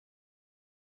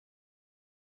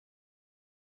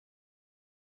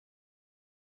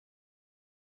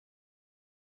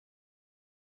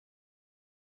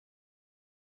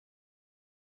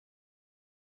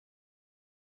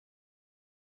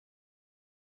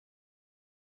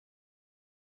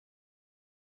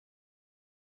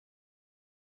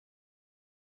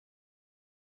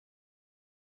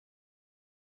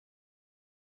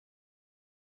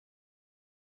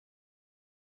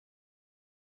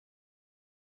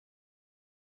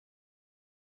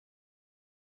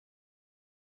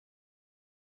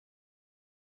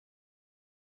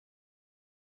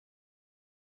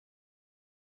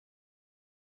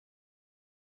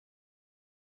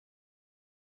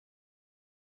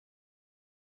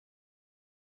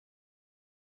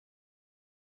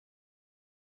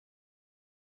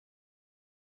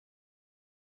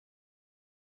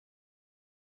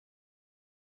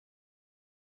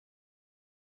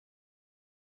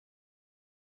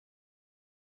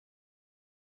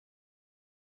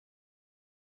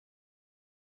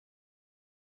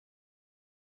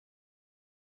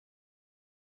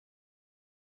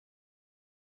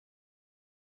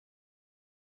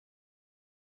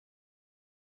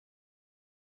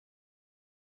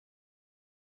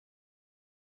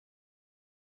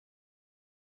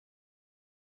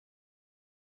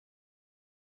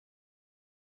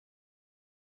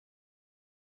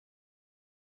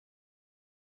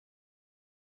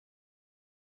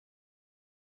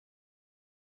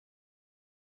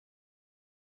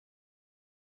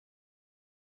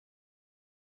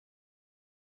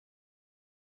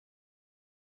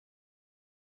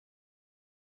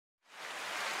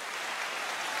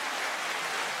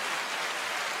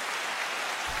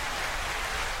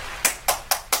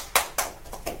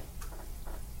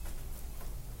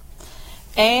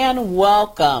and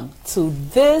welcome to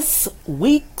this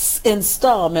week's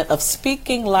installment of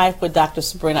Speaking Life with Dr.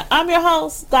 Sabrina. I'm your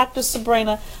host, Dr.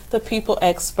 Sabrina, the people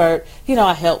expert. You know,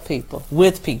 I help people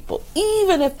with people,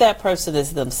 even if that person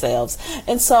is themselves.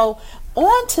 And so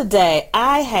on today,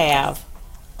 I have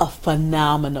a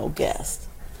phenomenal guest,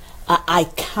 an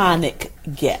iconic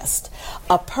guest,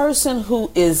 a person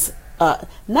who is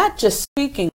not just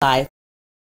speaking life,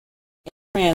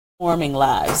 transforming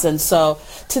lives. And so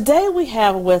today we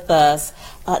have with us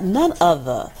none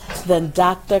other than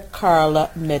Dr. Karla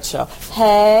Mitchell.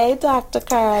 Hey, Dr.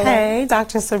 Karla. Hey,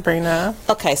 Dr. Sabrina.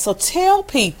 Okay, so tell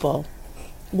people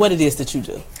what it is that you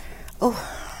do.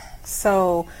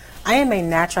 So I am a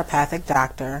naturopathic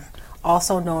doctor,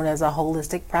 also known as a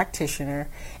holistic practitioner,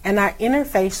 and I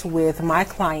interface with my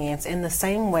clients in the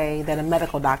same way that a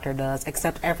medical doctor does,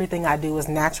 except everything I do is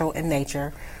natural in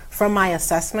nature, from my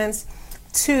assessments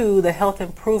to the health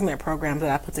improvement programs that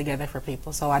I put together for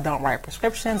people. So I don't write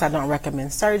prescriptions, I don't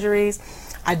recommend surgeries,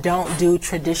 I don't do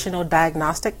traditional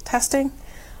diagnostic testing,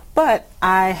 but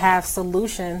I have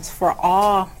solutions for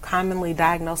all commonly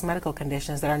diagnosed medical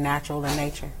conditions that are natural in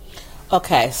nature.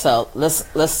 Okay, so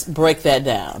let's break that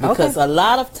down, because a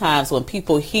lot of times when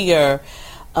people hear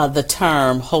the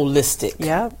term holistic,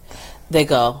 they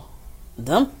go,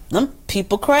 them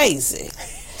people crazy.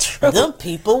 True. Them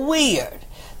people weird.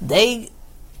 They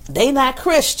not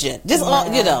Christian. Just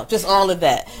all, just all of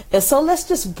that. And so let's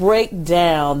just break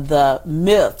down the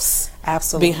myths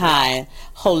behind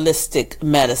holistic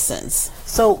medicines.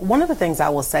 So one of the things I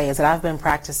will say is that I've been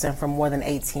practicing for more than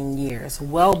 18 years,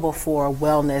 well before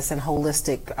wellness and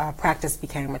holistic practice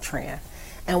became a trend.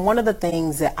 And one of the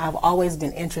things that I've always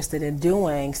been interested in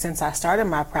doing since I started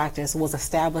my practice was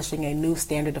establishing a new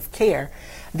standard of care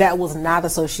that was not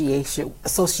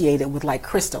associated with like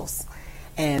crystals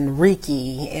and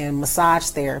Reiki and massage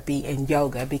therapy and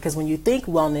yoga, because when you think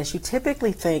wellness, you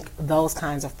typically think those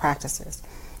kinds of practices.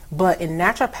 But in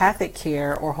naturopathic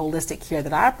care or holistic care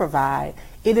that I provide,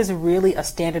 it is really a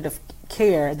standard of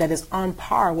care that is on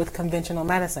par with conventional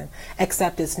medicine,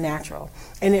 except it's natural.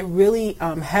 And it really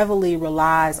heavily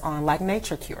relies on like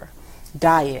nature cure,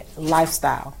 diet,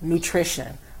 lifestyle,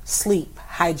 nutrition, sleep,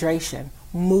 hydration,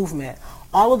 movement,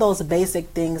 all of those basic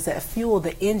things that fuel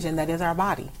the engine that is our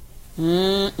body.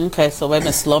 Okay, so wait a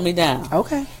minute, slow me down.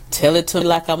 Okay. Tell it to me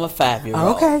like I'm a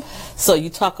 5-year-old. Okay. So you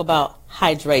talk about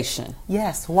hydration.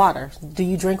 Yes, water. Do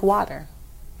you drink water?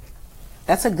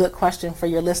 That's a good question for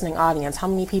your listening audience. How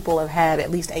many people have had at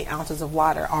least 8 ounces of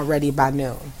water already by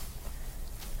noon?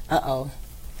 Uh-oh.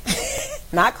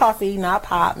 Not coffee, not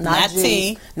pop, not juice,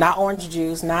 tea, not orange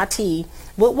juice, not tea,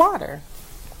 but water.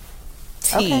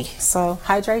 Tea. Okay, so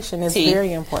hydration is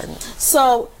very important.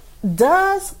 So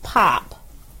does pop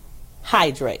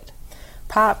hydrate?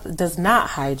 Pop does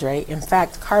not hydrate. In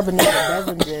fact, carbonated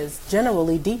beverages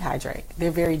generally dehydrate.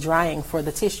 They're very drying for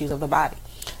the tissues of the body.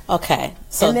 Okay.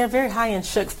 So and they're very high in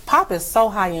sugar. Pop is so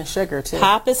high in sugar, too.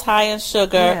 Pop is high in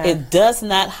sugar. Yeah. It does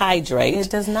not hydrate. It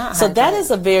does not So hydrate. that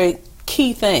is a very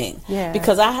key thing. Yeah.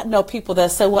 Because I know people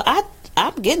that say, well,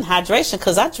 I'm getting hydration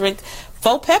because I drink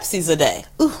 4 Pepsis a day.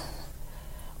 Ooh.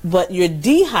 But you're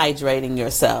dehydrating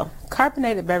yourself.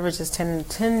 Carbonated beverages tend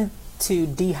to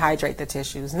dehydrate the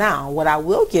tissues. Now, what I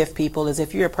will give people is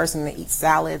if you're a person that eats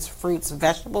salads, fruits,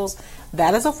 vegetables,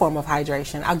 that is a form of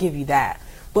hydration. I'll give you that.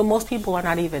 But most people are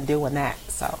not even doing that.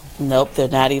 So nope, they're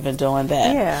not even doing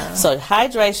that. Yeah. So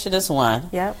hydration is one.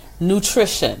 Yep.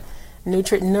 Nutrition.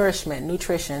 Nourishment,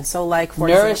 nutrition. So like for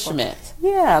nourishment.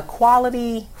 Example,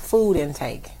 quality food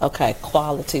intake. Okay,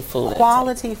 quality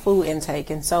food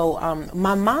intake. And so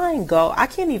my mind I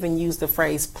can't even use the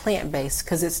phrase plant-based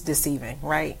because it's deceiving,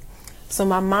 right? So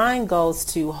my mind goes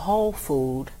to whole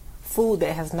food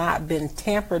that has not been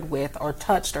tampered with or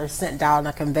touched or sent down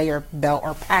a conveyor belt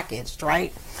or packaged,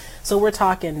 right? So we're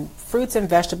talking fruits and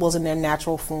vegetables in their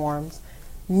natural forms,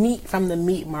 meat from the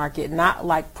meat market, not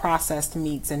like processed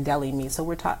meats and deli meat. So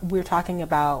we're talking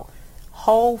about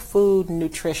whole food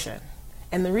nutrition.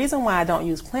 And the reason why I don't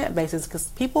use plant-based is because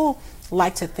people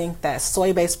like to think that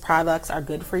soy-based products are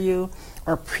good for you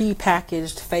or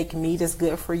pre-packaged fake meat is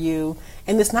good for you,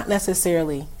 and it's not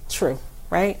necessarily true,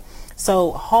 right?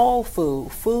 So whole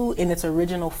food in its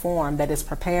original form that is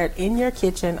prepared in your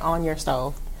kitchen on your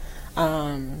stove,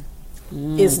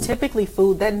 is typically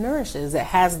food that nourishes, that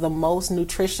has the most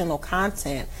nutritional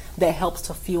content that helps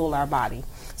to fuel our body.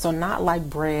 So not like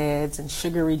breads and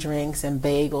sugary drinks and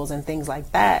bagels and things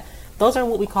like that. Those are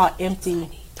what we call empty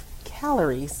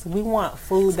calories. We want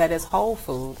food that is whole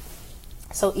food.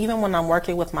 So even when I'm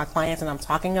working with my clients and I'm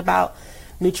talking about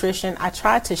nutrition, I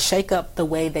try to shake up the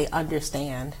way they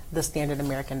understand the standard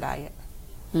American diet.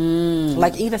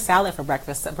 Like eat a salad for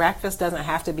breakfast. Breakfast doesn't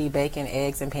have to be bacon,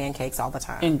 eggs, and pancakes all the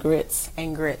time. And grits.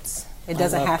 And grits. It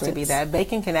doesn't have to be that.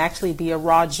 Bacon can actually be a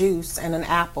raw juice and an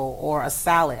apple or a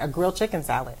salad, a grilled chicken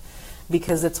salad,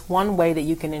 because it's one way that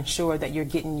you can ensure that you're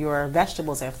getting your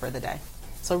vegetables in for the day.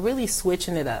 So really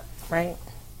switching it up, right?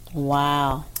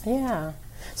 Wow. Yeah.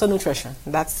 So nutrition.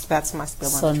 That's my spill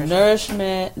on nutrition. So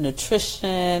nourishment,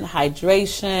 nutrition,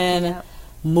 hydration, Yep.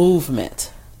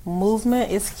 movement.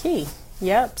 Movement is key.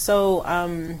 Yep. So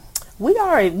we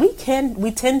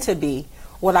tend to be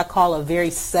what I call a very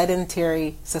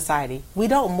sedentary society. We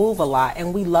don't move a lot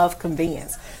and we love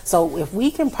convenience. So if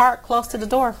we can park close to the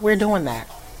door, we're doing that.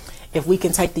 If we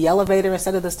can take the elevator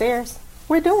instead of the stairs,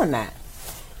 we're doing that.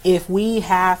 If we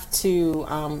have to,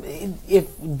 if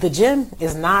the gym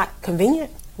is not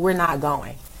convenient, we're not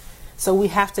going. So we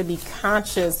have to be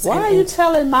conscious. Why are you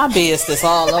telling my business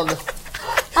all over?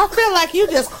 I feel like you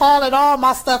just calling all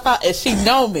my stuff out, and she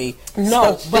know me.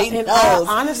 No, so but in all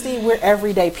honesty, we're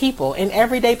everyday people, and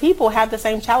everyday people have the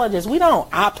same challenges. We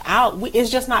don't opt out. It's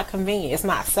just not convenient. It's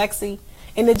not sexy,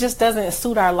 and it just doesn't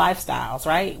suit our lifestyles,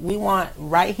 right? We want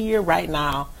right here, right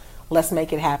now. Let's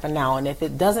make it happen now. And if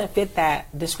it doesn't fit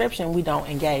that description, we don't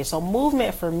engage. So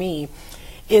movement for me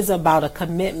is about a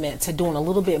commitment to doing a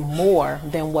little bit more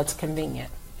than what's convenient.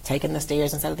 Taking the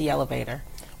stairs instead of the elevator,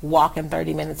 walking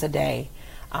 30 minutes a day,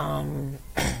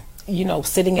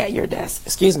 sitting at your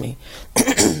desk,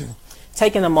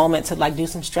 taking a moment to like do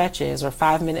some stretches or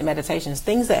 5-minute meditations,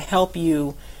 things that help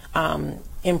you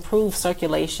improve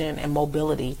circulation and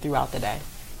mobility throughout the day.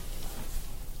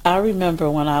 I remember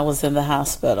when I was in the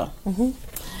hospital,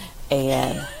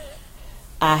 and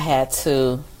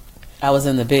I was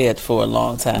in the bed for a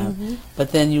long time,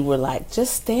 but then you were like,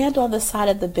 just stand on the side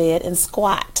of the bed and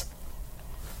squat.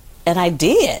 And I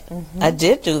did. I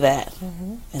did do that.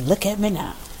 And look at me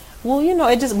now. Well,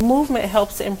 movement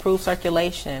helps to improve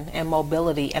circulation and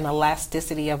mobility and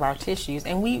elasticity of our tissues.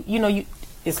 And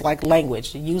it's like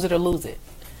language, use it or lose it.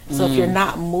 So if you're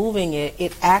not moving it,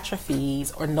 it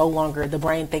atrophies or the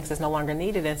brain thinks it's no longer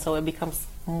needed. And so it becomes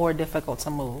more difficult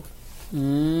to move.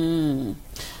 And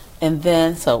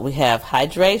then, so we have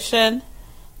hydration,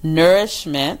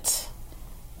 nourishment,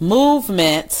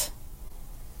 movement,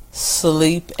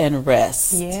 sleep, and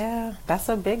rest. Yeah, that's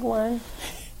a big one.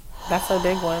 That's a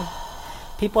big one.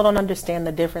 People don't understand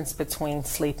the difference between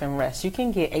sleep and rest. You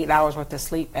can get 8 hours worth of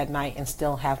sleep at night and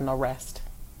still have no rest.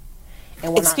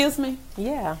 And Excuse me?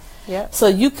 Yeah. Yeah. So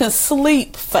you can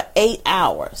sleep for 8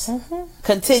 hours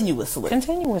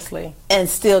continuously and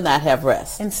still not have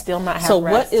rest. So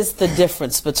what is the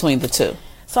difference between the two?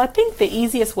 So I think the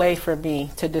easiest way for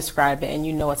me to describe it, and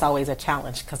it's always a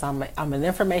challenge because I'm an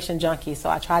information junkie, so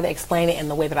I try to explain it in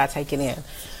the way that I take it in.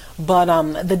 But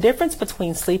the difference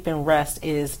between sleep and rest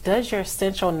is, does your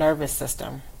central nervous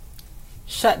system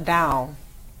shut down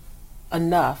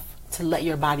enough to let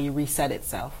your body reset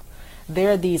itself?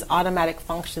 There are these automatic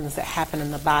functions that happen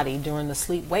in the body during the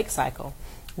sleep-wake cycle.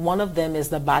 One of them is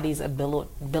the body's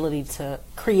ability to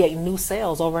create new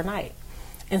cells overnight.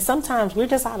 And sometimes we're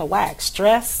just out of whack.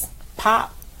 Stress,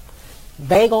 pop,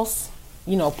 bagels,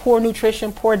 poor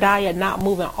nutrition, poor diet, not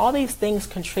moving. All these things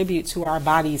contribute to our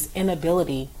body's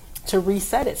inability to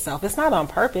reset itself. It's not on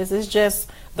purpose. It's just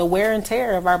the wear and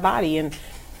tear of our body. And,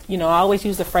 I always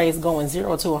use the phrase going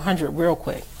 0 to 100 real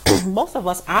quick. Most of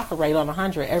us operate on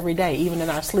 100 every day. Even in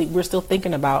our sleep, we're still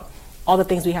thinking about all the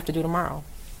things we have to do tomorrow.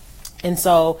 And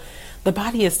so the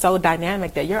body is so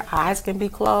dynamic that your eyes can be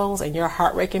closed and your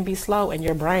heart rate can be slow and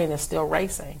your brain is still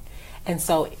racing. And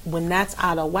so when that's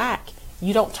out of whack,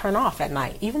 you don't turn off at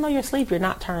night. Even though you're asleep, you're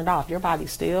not turned off. Your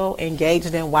body's still engaged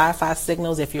in Wi-Fi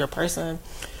signals. If you're a person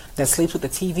that sleeps with the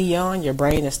TV on, your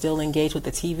brain is still engaged with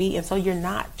the TV. And so you're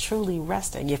not truly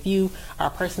resting. If you are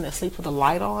a person that sleeps with the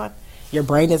light on, your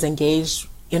brain is engaged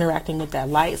interacting with that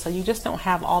light. So you just don't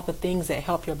have all the things that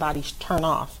help your body turn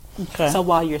off. Okay. So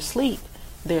while you're asleep,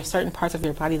 there are certain parts of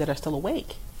your body that are still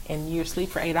awake. And you're asleep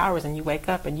for 8 hours and you wake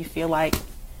up and you feel like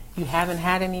you haven't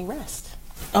had any rest.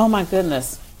 Oh my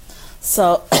goodness.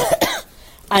 So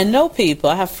I know people,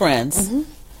 I have friends.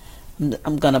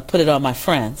 I'm going to put it on my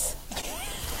friends.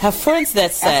 Have friends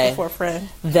that say for a friend.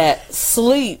 That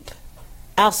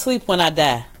I'll sleep when I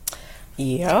die.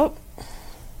 Yep.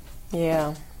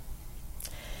 Yeah.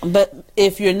 But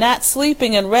if you're not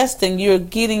sleeping and resting, you're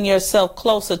getting yourself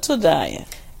closer to dying.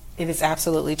 It is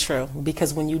absolutely true,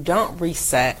 because when you don't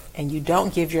reset and you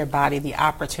don't give your body the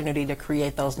opportunity to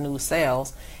create those new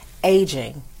cells,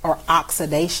 aging or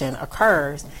oxidation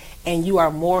occurs, and you are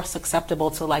more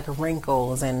susceptible to like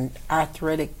wrinkles and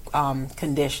arthritic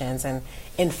conditions and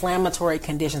inflammatory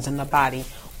conditions in the body.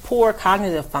 poor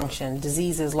cognitive function,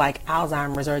 diseases like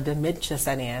Alzheimer's or dementia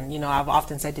set in. You know, I've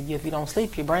often said to you, if you don't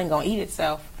sleep, your brain gonna eat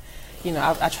itself. You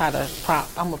know, I try to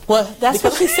prompt. Well, that's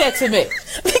what she said to me.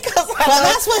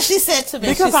 That's what she said to me.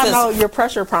 Because I know you're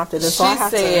pressure prompted, and so I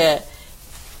have said,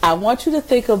 I want you to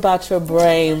think about your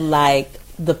brain like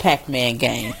the Pac-Man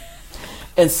game.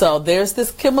 And so there's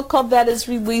this chemical that is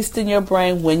released in your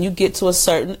brain when you get to a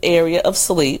certain area of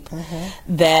sleep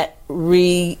that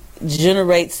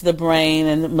regenerates the brain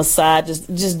and massages,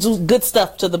 just do good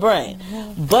stuff to the brain.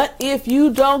 But if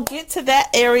you don't get to that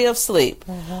area of sleep,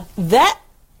 that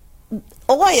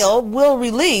oil will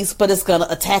release, but it's going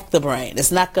to attack the brain.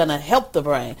 It's not going to help the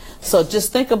brain. So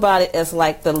just think about it as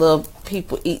like the little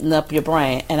people eating up your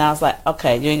brain. And I was like,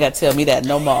 okay, you ain't got to tell me that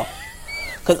no more.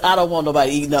 Because I don't want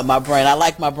nobody eating up my brain. I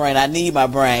like my brain. I need my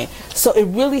brain. So it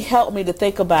really helped me to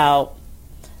think about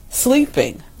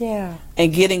sleeping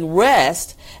and getting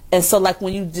rest. And so like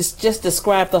when you just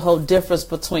described the whole difference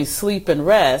between sleep and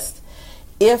rest,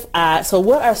 so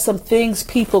what are some things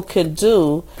people can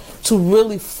do to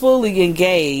really fully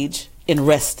engage in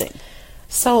resting?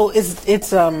 So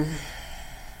it's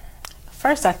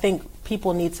first, I think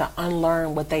people need to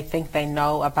unlearn what they think they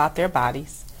know about their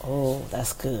bodies. Oh,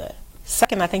 that's good.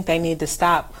 Second, I think they need to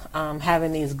stop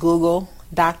having these Google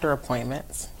doctor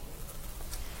appointments.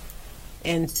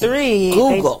 And three,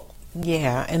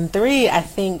 and three, I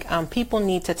think people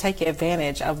need to take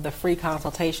advantage of the free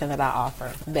consultation that I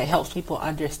offer that helps people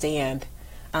understand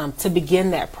to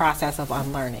begin that process of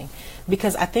unlearning.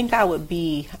 Because I think it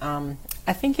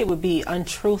would be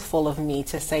untruthful of me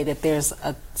to say that there's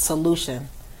a solution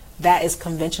that is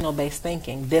conventional based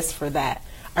thinking, this for that.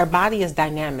 Our body is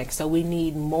dynamic, so we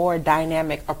need more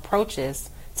dynamic approaches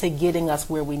to getting us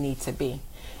where we need to be.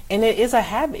 And it is a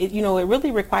habit, you know, it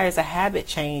really requires a habit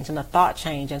change and a thought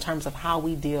change in terms of how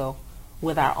we deal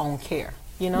with our own care,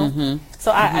 you know?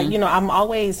 So I'm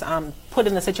always put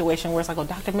in a situation where it's like, oh,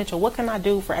 Dr. Mitchell, what can I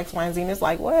do for X, Y, and Z? And it's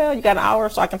like, well, you got an hour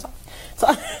so I can talk.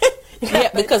 So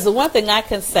because the one thing I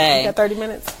can say you got 30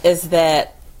 minutes is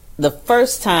that the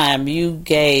first time you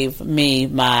gave me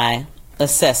my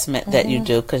assessment that you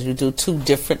do, because you do two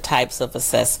different types of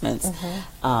assessments.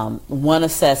 One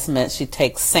assessment, she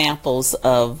takes samples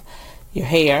of your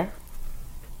hair,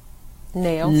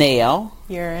 nail,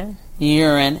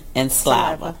 urine, and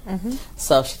saliva.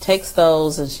 So she takes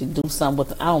those and she do something with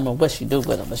them. I don't know what she do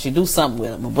with them, but she do something with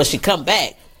them. And when she come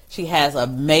back, she has a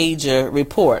major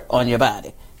report on your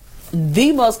body.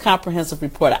 The most comprehensive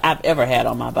report I've ever had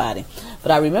on my body. But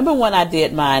I remember when I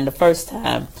did mine the first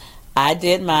time, I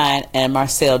did mine and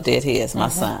Marcel did his, my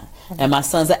son. And my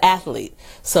son's an athlete.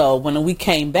 So when we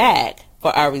came back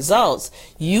for our results,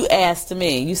 you asked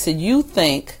me, you said, you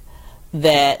think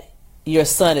that your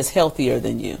son is healthier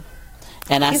than you.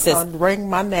 And I said, ring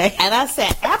my neck. And I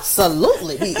said,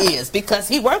 absolutely he is, because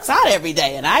he works out every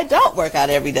day and I don't work out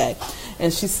every day.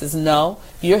 And she says, no,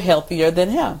 you're healthier than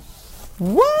him.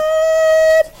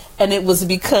 What? And it was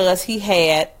because he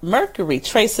had mercury,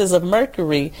 traces of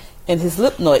mercury in his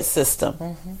lymph node system.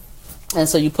 And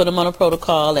so you put him on a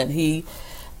protocol and he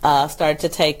started to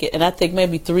take it. And I think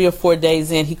maybe 3 or 4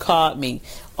 days in, he called me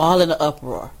all in an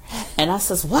uproar. And I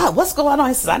says, what? What's going on?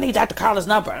 He says, I need Dr. Karla's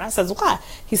number. And I says, why?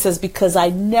 He says, because I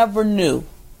never knew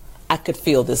I could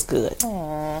feel this good.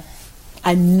 Aww.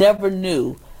 I never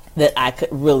knew that I could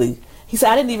really. He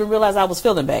said, I didn't even realize I was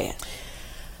feeling bad.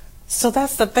 So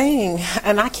that's the thing,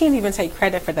 and I can't even take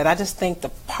credit for that. I just think the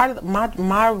part of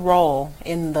my role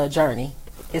in the journey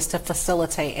is to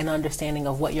facilitate an understanding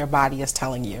of what your body is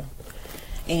telling you.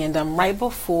 And right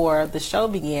before the show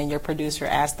began, your producer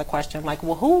asked the question, like,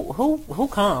 well, who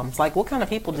comes? Like, what kind of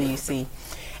people do you see?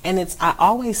 And I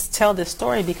always tell this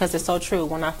story because it's so true.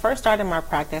 When I first started my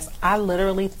practice, I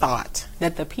literally thought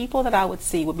that the people that I would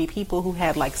see would be people who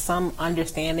had like some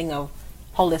understanding of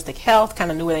holistic health,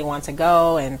 kind of knew where they wanted to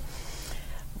go,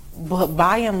 but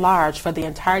by and large, for the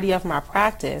entirety of my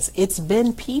practice, it's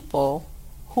been people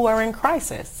who are in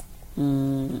crisis.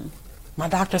 My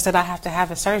doctor said I have to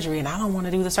have a surgery and I don't want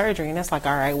to do the surgery. And it's like,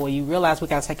 all right, well, you realize we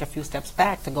got to take a few steps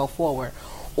back to go forward.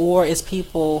 Or it's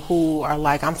people who are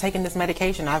like, I'm taking this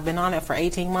medication. I've been on it for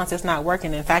 18 months. It's not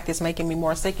working. In fact, it's making me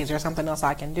more sick. Is there something else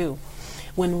I can do?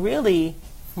 When really,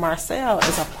 Marcel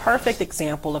is a perfect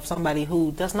example of somebody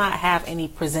who does not have any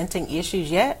presenting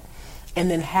issues yet, and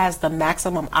then has the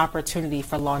maximum opportunity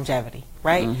for longevity,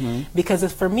 right? Because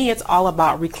for me, it's all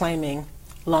about reclaiming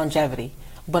longevity.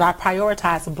 But I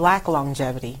prioritize Black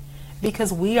longevity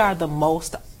because we are the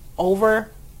most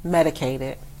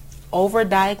over-medicated,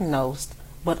 over-diagnosed,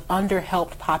 but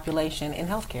under-helped population in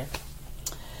healthcare.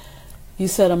 You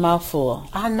said a mouthful.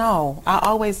 I know. I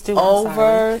always do.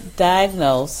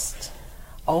 Over-diagnosed.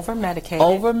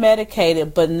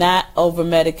 Over-medicated, but not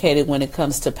over-medicated when it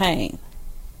comes to pain.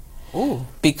 Ooh.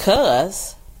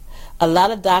 Because a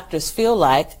lot of doctors feel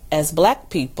like, as black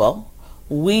people,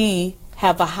 we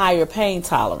have a higher pain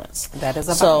tolerance. That is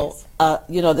a bias. So,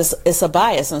 it's a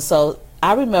bias. And so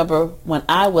I remember when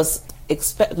I was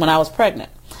pregnant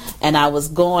and I was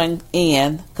going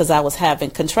in because I was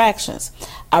having contractions.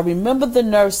 I remember the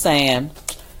nurse saying,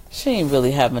 she ain't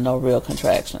really having no real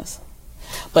contractions,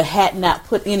 but had not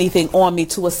put anything on me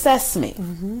to assess me.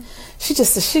 Mm-hmm. She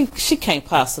just said she can't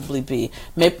possibly be.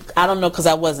 Maybe, I don't know, because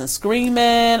I wasn't screaming,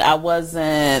 I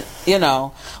wasn't,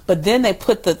 But then they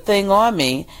put the thing on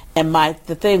me, and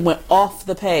the thing went off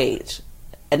the page,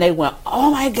 and they went,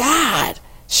 "Oh my God,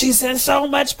 she's in so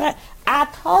much pain." I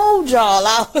told y'all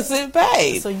I was in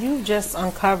pain. So you just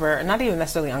uncovered, not even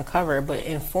necessarily uncovered, but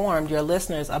informed your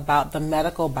listeners about the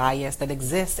medical bias that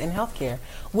exists in healthcare,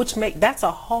 that's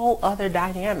a whole other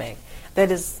dynamic that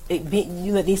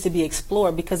needs to be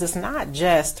explored, because it's not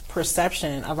just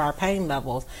perception of our pain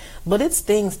levels, but it's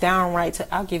things downright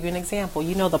I'll give you an example.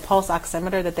 The pulse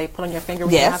oximeter that they put on your finger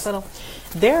when you're in the hospital?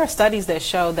 There are studies that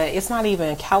show that it's not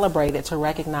even calibrated to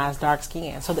recognize dark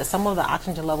skin, so that some of the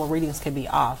oxygen level readings could be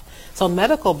off. So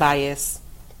medical bias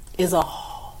is a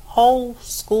whole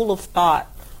school of thought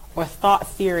or thought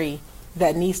theory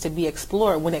that needs to be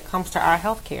explored when it comes to our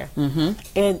health care. Mm-hmm.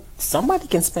 And somebody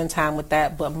can spend time with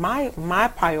that, but my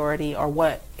priority, or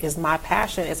what is my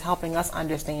passion, is helping us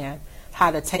understand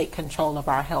how to take control of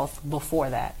our health before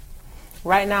that.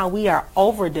 Right now, we are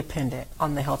over-dependent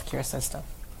on the healthcare system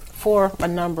for a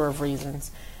number of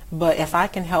reasons. But if I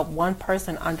can help one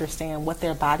person understand what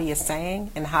their body is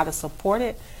saying and how to support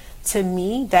it, to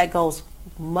me, that goes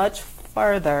much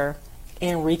further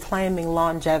in reclaiming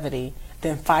longevity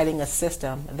than fighting a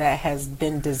system that has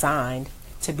been designed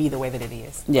to be the way that it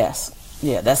is. Yes.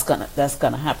 Yeah, that's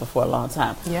gonna happen for a long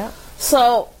time. Yeah.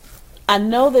 So I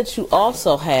know that you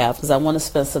also have, because I want to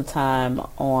spend some time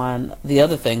on the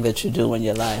other thing that you do in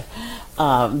your life,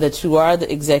 that you are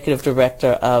the executive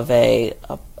director of a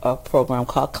program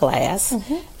called CLASS.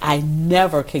 Mm-hmm. I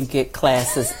never can get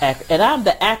CLASS's and I'm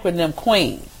the acronym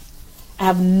queen. I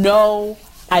have no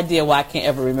idea why I can't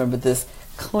ever remember this.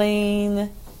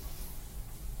 Clean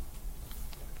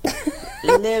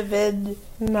living.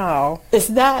 No. It's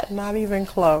not even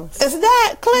close. It's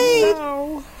not clean.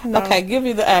 No. Okay, give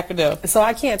me the acronym. So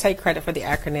I can't take credit for the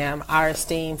acronym. Our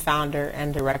esteemed founder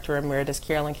and director emeritus,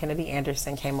 Carolyn Kennedy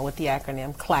Anderson, came up with the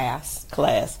acronym CLASS.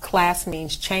 CLASS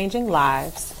means changing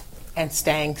lives and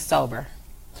staying sober.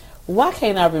 Why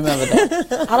can't I remember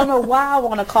that? I don't know why I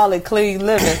want to call it clean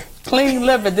living. Clean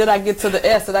living. Then I get to the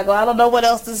S and I go, I don't know what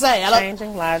else to say.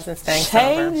 Changing lives and staying sober.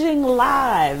 Changing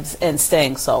lives and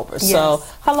staying sober. Yes. So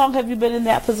how long have you been in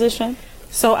that position?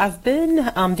 So I've been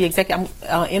the executive.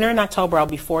 Enter in October, I'll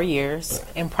be 4 years.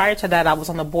 And prior to that, I was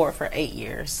on the board for 8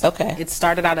 years. Okay. It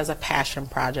started out as a passion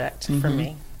project for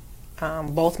me.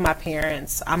 Both my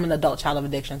parents, I'm an adult child of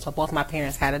addiction, so both my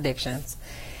parents had addictions.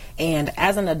 And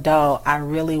as an adult, I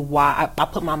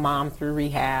put my mom through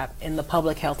rehab in the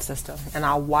public health system, and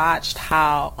I watched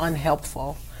how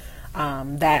unhelpful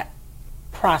that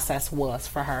process was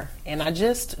for her. And I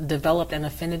just developed an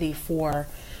affinity for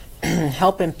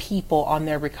helping people on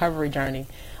their recovery journey.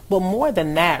 But more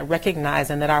than that,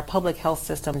 recognizing that our public health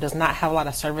system does not have a lot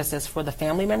of services for the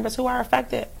family members who are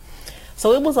affected.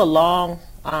 So it was a long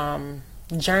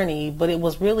journey, but it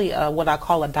was really what I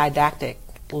call a didactic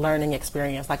learning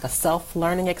experience, like a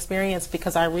self-learning experience,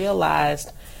 because I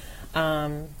realized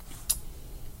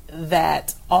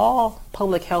that all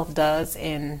public health does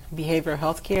in behavioral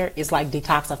health care is like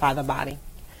detoxify the body.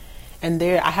 And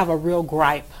I have a real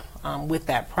gripe with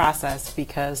that process,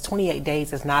 because 28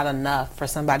 days is not enough for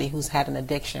somebody who's had an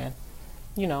addiction,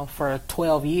 for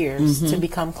 12 years to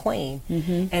become clean.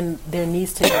 And there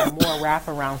needs to be more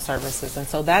wraparound services. And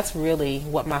so that's really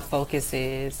what my focus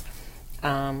is.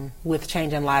 With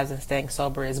Changing Lives and Staying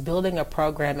Sober, is building a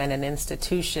program and an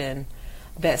institution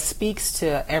that speaks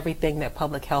to everything that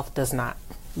public health does not.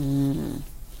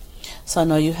 So I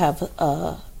know you have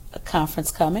a conference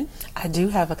coming. I do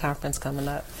have a conference coming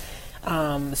up.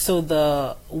 So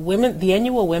the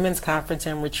annual Women's Conference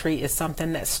and Retreat is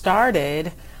something that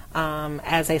started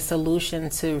as a solution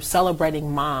to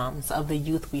celebrating moms of the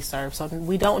youth we serve. So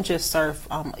we don't just serve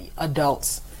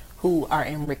adults who are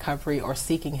in recovery or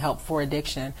seeking help for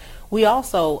addiction. We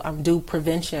also do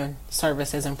prevention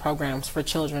services and programs for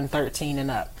children 13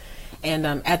 and up. And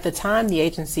at the time the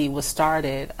agency was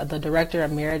started, the director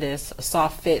emeritus saw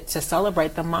fit to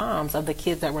celebrate the moms of the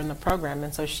kids that were in the program.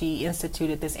 And so she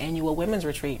instituted this annual women's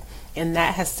retreat. And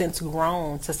that has since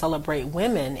grown to celebrate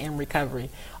women in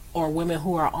recovery, or women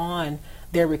who are on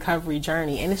their recovery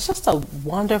journey. And it's just a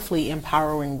wonderfully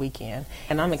empowering weekend.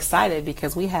 And I'm excited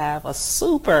because we have a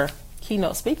super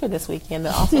keynote speaker this weekend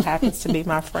that also happens to be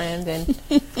my friend and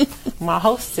my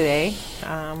host today,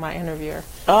 my interviewer.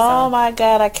 Oh my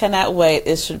God, I cannot wait.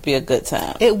 It should be a good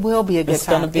time. It will be a good time. It's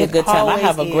going to be a good time. I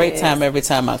have a great time every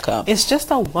time I come. It's just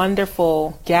a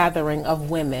wonderful gathering of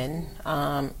women,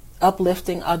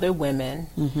 uplifting other women.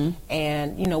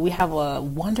 And, you know, we have a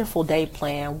wonderful day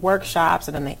planned, workshops,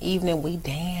 and in the evening we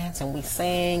dance and we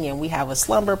sing and we have a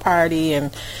slumber party.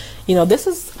 And, you know, this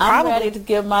is probably... I'm ready to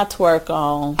get my twerk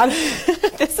on.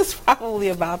 This is probably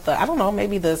about the, I don't know,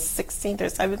 maybe the 16th or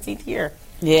 17th year.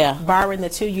 Yeah. Barring the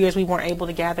 2 years we weren't able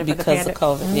to gather because for the pandemic.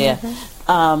 Of COVID,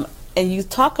 yeah. And you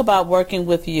talk about working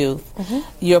with youth.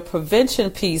 Your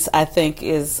prevention piece, I think,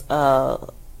 is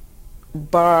bar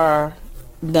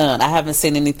none. I haven't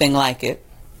seen anything like it.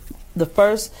 The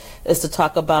first is to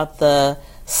talk about the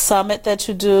summit that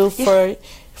you do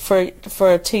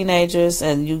for teenagers,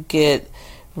 and you get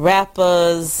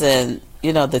rappers, and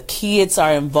you know the kids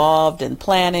are involved in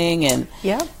planning, and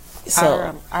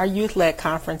so our youth-led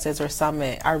conferences or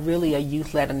summit are really a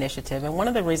youth-led initiative, and one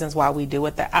of the reasons why we do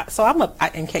it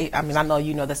I know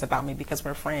you know this about me because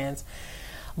we're friends,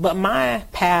 but my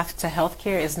path to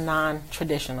healthcare is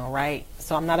non-traditional, right?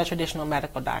 So I'm not a traditional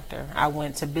medical doctor. I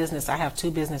went to business. I have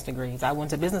 2 business degrees. I went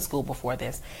to business school before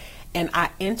this. And I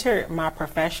entered my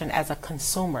profession as a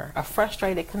consumer, a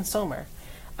frustrated consumer.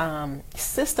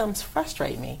 Systems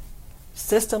frustrate me.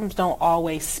 Systems don't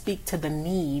always speak to the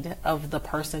need of the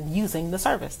person using the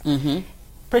service,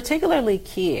 particularly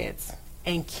kids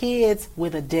and kids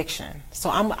with addiction. So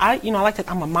I'm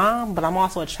a mom, but I'm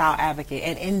also a child advocate.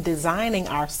 And in designing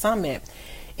our summit,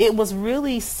 it was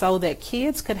really so that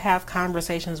kids could have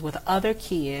conversations with other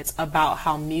kids about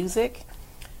how music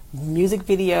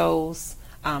videos,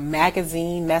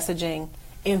 magazine messaging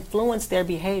influence their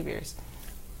behaviors.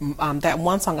 That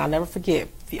one song I'll never forget,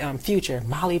 Future,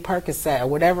 Molly Percocet, or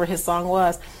whatever his song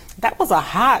was, that was a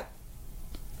hot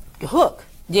hook.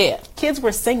 Yeah. Kids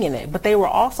were singing it, but they were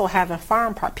also having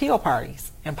peel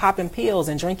parties and popping pills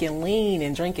and drinking lean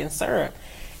and drinking syrup.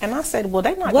 And I said, well,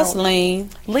 they're not. What's lean?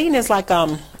 Lean is like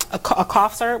a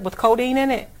cough syrup with codeine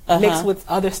in it, mixed with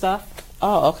other stuff.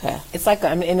 Oh, okay. It's like,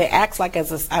 and it acts like I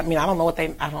don't know what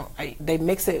they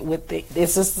mix it with.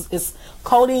 It's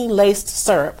codeine laced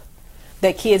syrup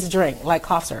that kids drink, like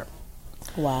cough syrup.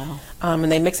 Wow. And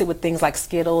they mix it with things like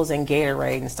Skittles and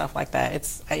Gatorade and stuff like that.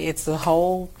 It's a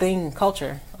whole thing,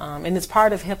 culture, and it's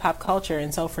part of hip hop culture.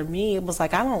 And so for me, it was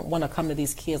like, I don't want to come to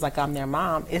these kids like I'm their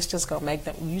mom. It's just gonna make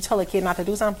them. You tell a kid not to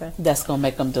do something, that's gonna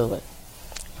make them do it.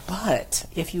 But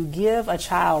if you give a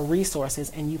child resources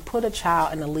and you put a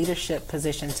child in a leadership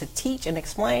position to teach and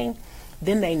explain,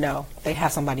 then they know they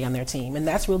have somebody on their team. And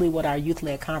that's really what our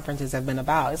youth-led conferences have been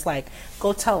about. It's like,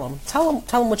 go tell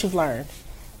them what you've learned.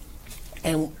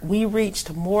 And we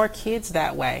reached more kids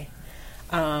that way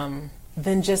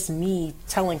than just me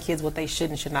telling kids what they should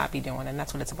and should not be doing. And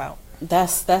that's what it's about.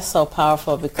 That's so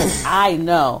powerful, because I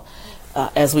know,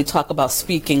 as we talk about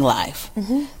speaking life,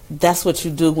 that's what you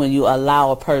do when you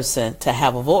allow a person to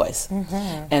have a voice.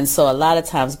 And so a lot of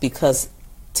times, because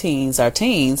teens are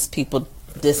teens, people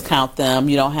discount them.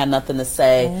 You don't have nothing to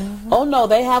say. Oh no,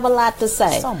 they have a lot to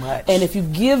say. So much. And if you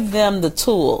give them the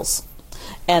tools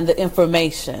and the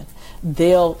information,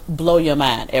 they'll blow your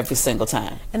mind every single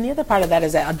time. And the other part of that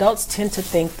is that adults tend to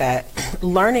think that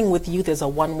learning with youth is a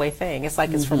one-way thing. It's like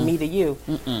it's from me to you.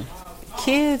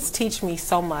 Kids teach me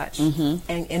so much,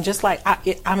 and just like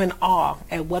I'm in awe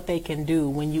at what they can do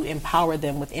when you empower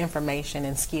them with information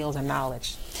and skills and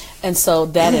knowledge. And so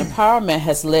that empowerment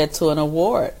has led to an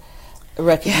award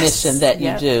recognition that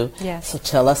you do. So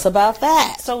tell us about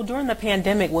that. So during the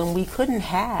pandemic, when we couldn't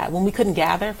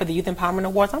gather for the Youth Empowerment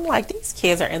Awards, I'm like, these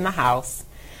kids are in the house.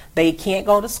 They can't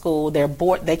go to school. They're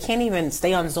bored. They can't even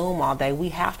stay on Zoom all day. We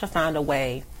have to find a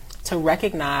way to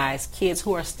recognize kids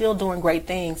who are still doing great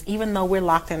things, even though we're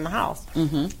locked in the house.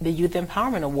 The Youth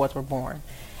Empowerment Awards were born.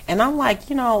 And I'm like,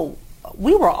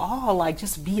 we were all like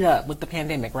just beat up with the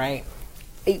pandemic, right?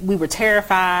 We were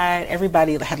terrified.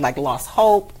 Everybody had like lost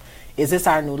hope. Is this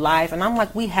our new life? And I'm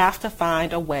like, we have to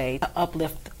find a way to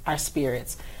uplift our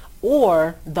spirits,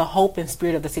 or the hope and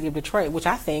spirit of the city of Detroit, which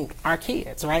I think are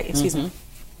kids, right? Excuse me.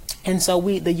 And so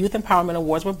the Youth Empowerment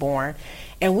Awards were born,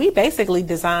 and we basically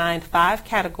designed 5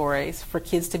 categories for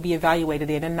kids to be evaluated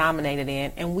in and nominated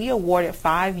in, and we awarded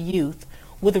 5 youth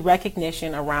with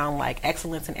recognition around like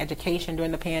excellence in education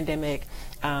during the pandemic,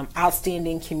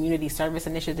 outstanding community service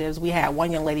initiatives. We had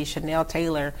one young lady, Chanel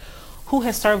Taylor, who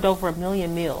has served over 1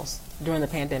 million meals during the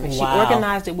pandemic. She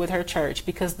organized it with her church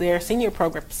because their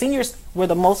seniors were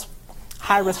the most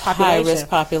high-risk population. High-risk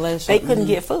population. They couldn't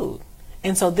get food.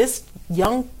 And so this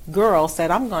young girl said,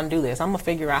 I'm going to do this. I'm going to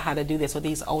figure out how to do this so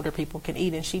these older people can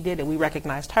eat. And she did it. We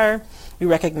recognized her. We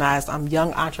recognized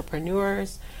young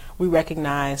entrepreneurs. We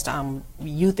recognized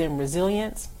youth and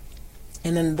resilience.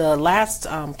 And then the last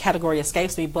category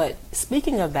escapes me. But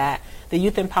speaking of that, the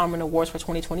Youth Empowerment Awards for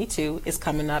 2022 is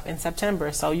coming up in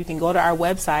September. So you can go to our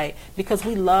website because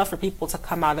we love for people to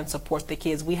come out and support the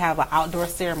kids. We have an outdoor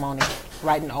ceremony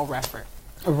right in Old Redford.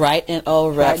 Right in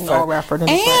Old Redford. Right in Old Redford. And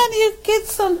you get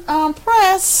some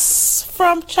press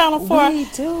from Channel 4. We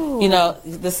do. You know,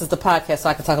 this is the podcast, so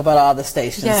I can talk about all the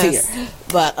stations here.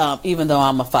 But even though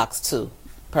I'm a Fox 2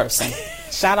 person.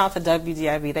 Shout out to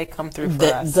WDIV. They come through for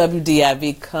us.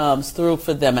 WDIV comes through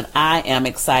for them, and I am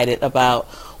excited about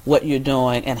what you're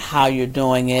doing and how you're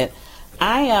doing it.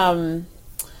 I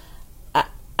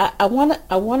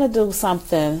want to do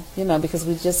something, you know, because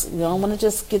we don't want to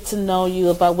just get to know you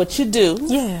about what you do.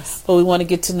 Yes. But we want to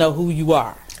get to know who you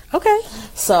are. Okay.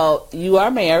 So you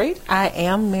are married. I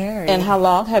am married. And how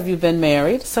long have you been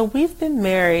married? So we've been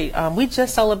married. We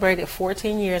just celebrated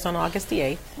 14 years on August the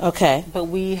 8th. Okay. But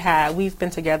we've been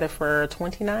together for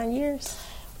 29 years.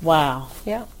 Wow.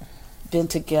 Yeah. Been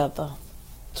together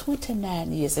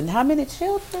 29 years. And how many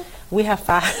children? We have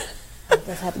 5.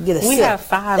 We have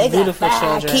 5 beautiful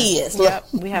children. Kids. Yep.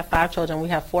 We have 5 children. We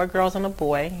have 4 girls and a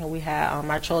boy. And we have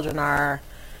our children are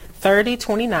 30,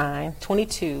 29,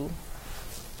 22,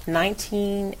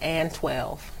 19, and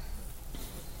 12.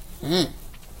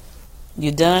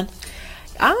 You done?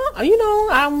 You know,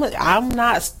 I'm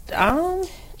not.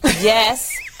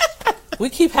 Yes. We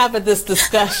keep having this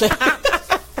discussion.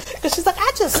 Because she's like,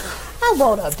 I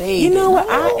want a baby. You know what?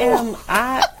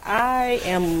 I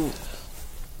am.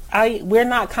 We're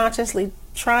not consciously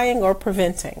trying or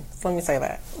preventing. So let me say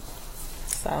that.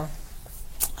 So,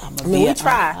 we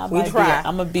try. We try.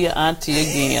 I'm gonna be an auntie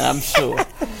again, I'm sure.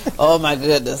 Oh my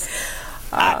goodness,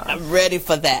 I'm ready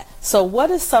for that. So,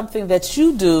 what is something that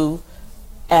you do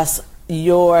as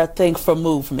your thing for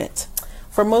movement?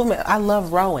 For movement, I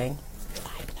love rowing.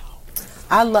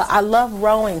 I love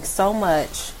rowing so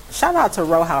much. Shout out to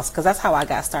Row House because that's how I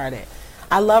got started.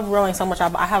 I love rowing so much.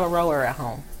 I have a rower at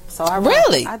home. So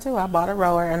Really? I do. I bought a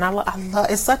rower, and I love.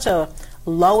 It's such a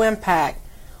low impact,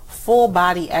 full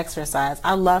body exercise.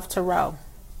 I love to row.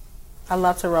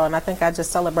 And I think I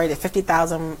just celebrated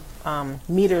 50,000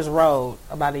 meters rowed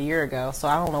about a year ago. So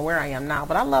I don't know where I am now,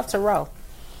 but I love to row.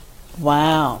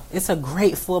 Wow, it's a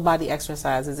great full body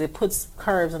exercise. It puts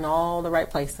curves in all the right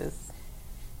places.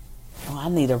 Oh, I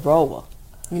need a rower.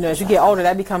 You know, as you get older,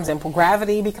 that becomes important.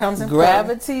 Gravity becomes important.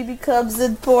 Gravity becomes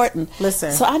important.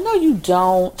 Listen. So I know you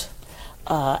don't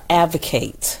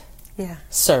advocate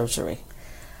surgery.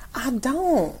 I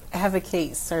don't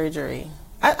advocate surgery.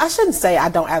 I shouldn't say I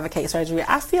don't advocate surgery.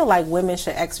 I feel like women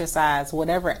should exercise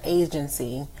whatever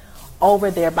agency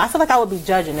over there. But I feel like I would be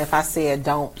judging if I said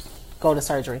don't go to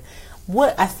surgery.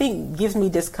 What I think gives me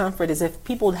discomfort is if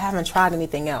people haven't tried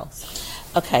anything else.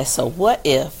 Okay, so what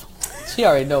if, she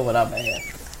already know what I'm at.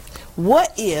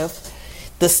 What if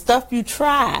the stuff you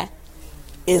try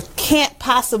can't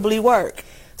possibly work?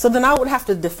 So then I would have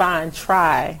to define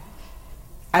try.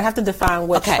 I'd have to define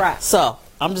what try. So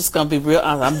I'm just going to be real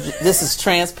honest. This is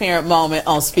transparent moment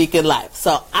on Speaking Life.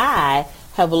 So I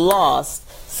have lost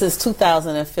since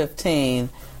 2015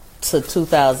 to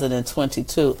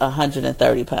 2022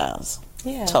 130 pounds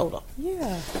total.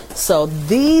 Yeah. So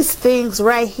these things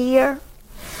right here,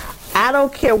 I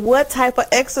don't care what type of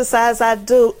exercise I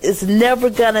do, it's never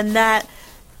gonna not.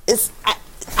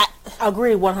 I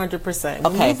agree 100%.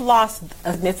 When you've lost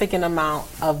a significant amount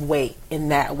of weight in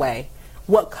that way,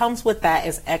 what comes with that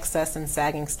is excess and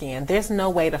sagging skin. There's no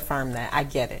way to firm that. I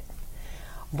get it.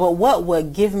 But what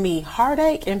would give me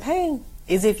heartache and pain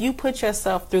is if you put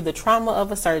yourself through the trauma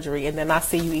of a surgery and then I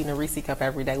see you eating a Reese cup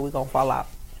every day, we're gonna fall out.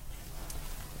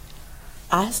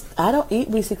 I don't eat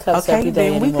Reese cups every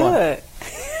day anymore. We good.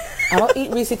 I don't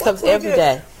eat Reese cups every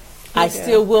day. I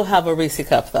still will have a Reese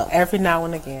cup though. Every now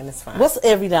and again, it's fine. What's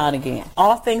every now and again?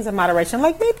 All things in moderation,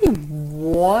 like maybe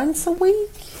once a week,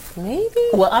 maybe.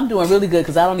 Well, I'm doing really good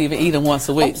because I don't even eat them once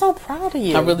a week. I'm so proud of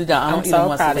you. I really don't. I don't eat them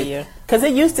once a week. I'm so proud of you. Because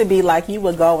it used to be like you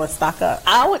would go and stock up.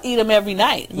 I would eat them every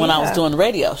night when I was doing the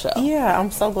radio show. Yeah,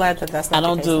 I'm so glad that that's not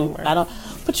the case anymore.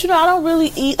 But you know, I don't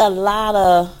really eat a lot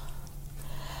of.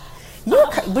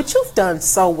 But you've done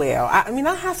so well. I mean,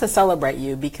 I have to celebrate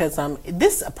you because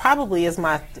this probably is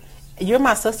you're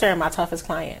my sister and my toughest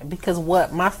client because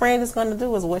what my friend is going to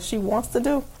do is what she wants to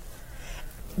do.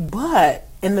 But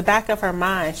in the back of her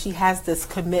mind, she has this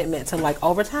commitment to like,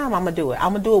 over time, I'm going to do it.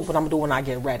 I'm going to do it, but I'm going to do it when I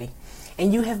get ready.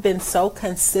 And you have been so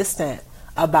consistent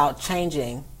about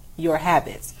changing your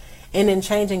habits. And in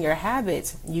changing your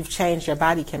habits, you've changed your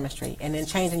body chemistry. And in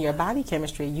changing your body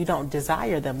chemistry, you don't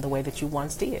desire them the way that you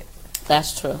once did.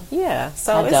 That's true. Yeah.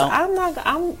 So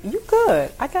you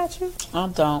good. I got you. I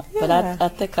don't. Yeah. But I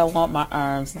think I want my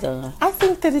arms done. I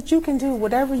think that you can do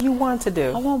whatever you want to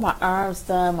do. I want my arms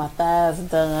done, my thighs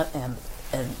done,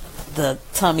 and the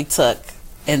tummy tuck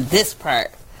and this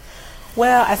part.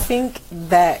 Well, I think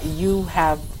that you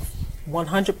have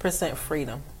 100%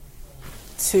 freedom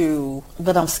to.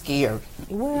 But I'm scared.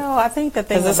 Well, I think the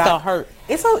thing because it's gonna hurt.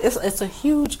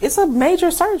 It's a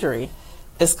major surgery.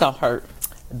 It's gonna hurt.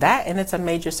 That, and it's a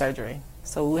major surgery.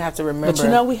 So we have to remember. But you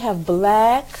know, we have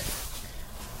black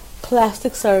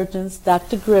plastic surgeons.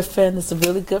 Dr. Griffin is a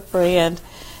really good friend,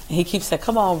 and he keeps saying,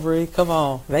 "Come on, Bree, come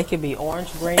on." They could be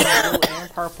orange, green, blue,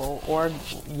 and purple, or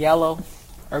yellow,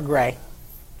 or gray.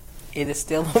 It is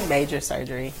still a major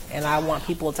surgery, and I want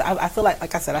people to. I feel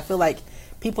like I said, I feel like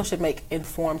people should make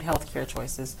informed healthcare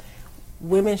choices.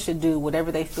 Women should do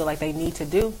whatever they feel like they need to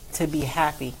do to be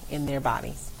happy in their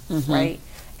bodies, right?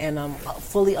 And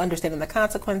fully understanding the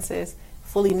consequences,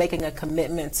 fully making a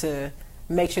commitment to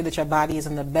make sure that your body is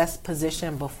in the best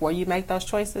position before you make those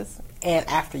choices and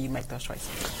after you make those choices.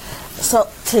 So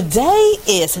today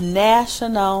is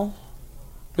National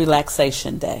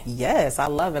Relaxation Day. Yes, I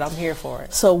love it. I'm here for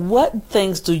it. So what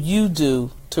things do you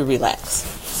do to relax?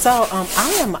 So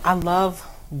I love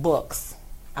books.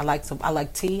 I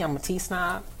like tea. I'm a tea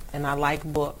snob, and I like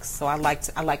books. So I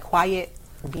like quiet,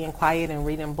 being quiet and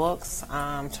reading books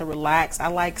to relax. I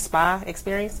like spa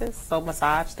experiences, so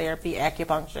massage therapy,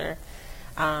 acupuncture,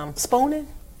 spooning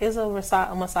is a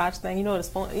massage thing. You know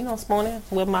spooning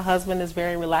with my husband is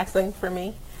very relaxing for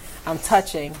me.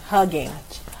 Touching, hugging.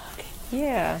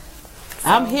 Yeah, so.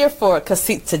 I'm here for it because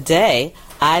today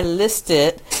I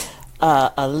listed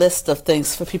a list of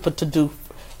things for people to do.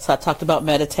 So I talked about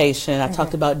meditation, I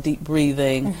talked about deep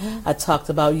breathing, I talked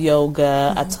about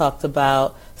yoga, I talked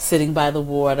about sitting by the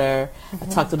water, I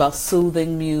talked about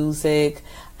soothing music,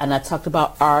 and I talked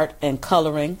about art and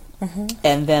coloring,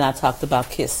 and then I talked about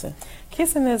kissing.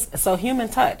 Kissing is human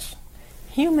touch,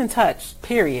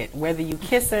 period. Whether you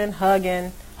kissing,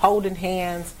 hugging, holding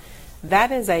hands,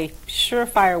 that is a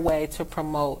surefire way to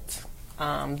promote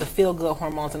the feel-good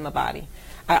hormones in the body.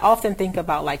 I often think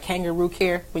about like kangaroo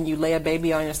care when you lay a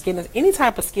baby on your skin. Any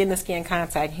type of skin-to-skin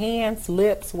contact, hands,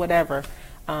 lips, whatever,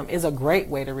 is a great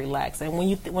way to relax. And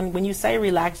when you say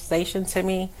relaxation to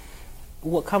me,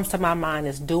 what comes to my mind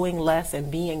is doing less and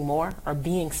being more, or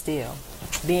being still,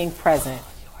 being present.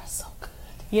 You are so good.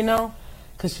 You know?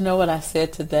 Because you know what I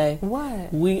said today?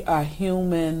 What? We are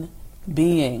human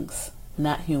beings,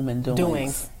 not human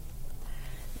doings.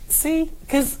 See,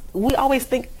 because we always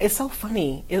think, it's so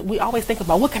funny. We always think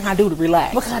about, what can I do to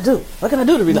relax? What can I do? What can I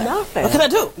do to relax? Nothing. What can I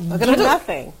do? What can I do?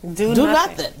 Nothing. Do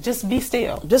nothing. Just be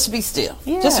still. Just be still.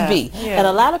 Yeah. Just be. Yeah. And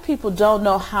a lot of people don't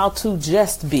know how to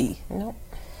just be. Nope.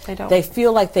 They don't. They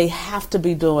feel like they have to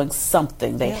be doing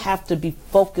something. They have to be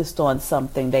focused on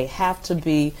something. They have to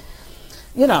be,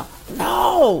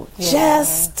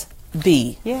 just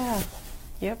be. Yeah.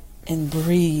 Yep. And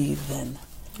breathe. And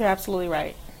you're absolutely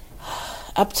right.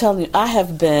 I'm telling you, I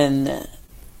have been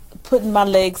putting my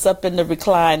legs up in the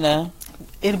recliner.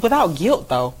 Without guilt,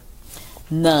 though.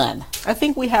 None. I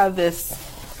think we have this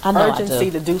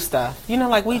urgency to do stuff.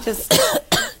 Like we just,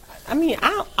 I'm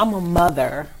a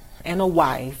mother and a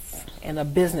wife and a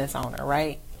business owner,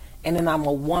 right? And then I'm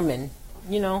a woman,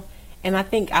 and I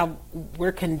think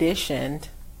we're conditioned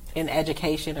in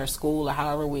education or school or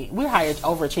however we're hired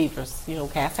overachievers,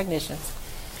 CAS technicians.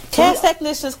 CAS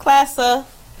technicians, class of...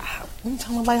 You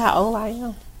tell nobody how old I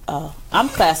am. I'm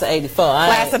class of 84.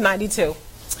 Class of 92.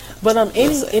 But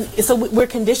so we're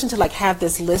conditioned to like have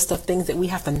this list of things that we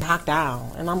have to knock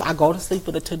down. And I go to sleep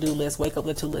with a to-do list, wake up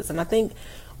with a to-do list. And I think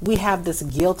we have this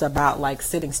guilt about like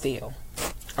sitting still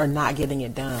or not getting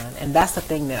it done. And that's the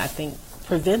thing that I think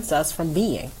prevents us from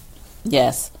being.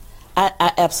 Yes,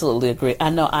 I absolutely agree.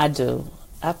 I know I do.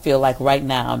 I feel like right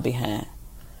now I'm behind.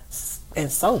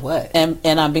 And so what? And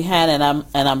I'm behind, and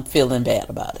I'm feeling bad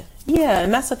about it. Yeah,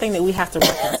 and that's the thing that we have to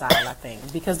reconcile, I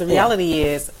think, because the reality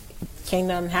is, can't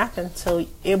nothing happen till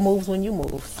it moves when you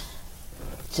move.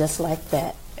 Just like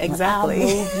that. Exactly. When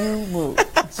I move, you move.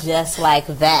 Just like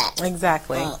that.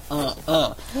 Exactly.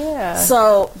 Yeah.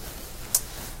 So,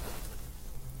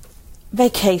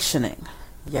 vacationing.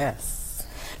 Yes.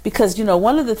 Because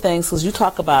one of the things, because you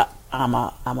talk about, I'm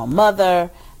a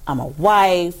mother. I'm a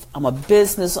wife, I'm a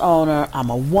business owner,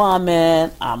 I'm a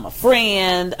woman, I'm a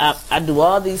friend, I do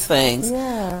all these things.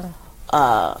 Yeah.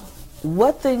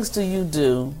 What things do you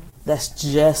do that's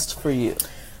just for you?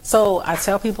 So I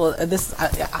tell people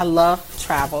I love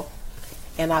travel,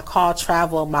 and I call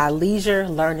travel my leisure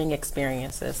learning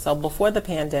experiences. So before the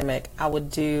pandemic, I would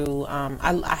do,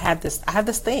 I have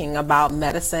this thing about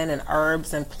medicine and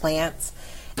herbs and plants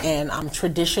and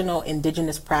traditional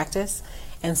indigenous practice.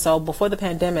 And so before the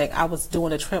pandemic, I was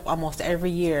doing a trip almost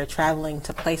every year, traveling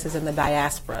to places in the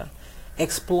diaspora,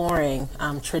 exploring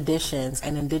traditions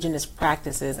and indigenous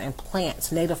practices and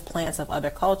plants, native plants of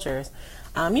other cultures.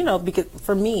 Because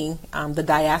for me, the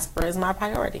diaspora is my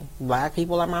priority. Black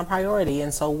people are my priority.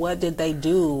 And so what did they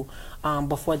do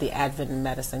before the advent of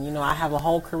medicine? I have a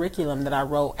whole curriculum that I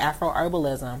wrote,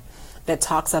 Afro-Herbalism, that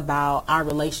talks about our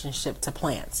relationship to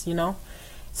plants,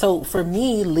 So for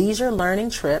me, leisure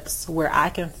learning trips where I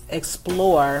can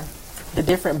explore the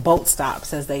different boat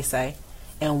stops, as they say,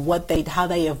 and how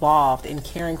they evolved in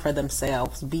caring for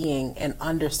themselves, being an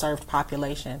underserved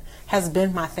population, has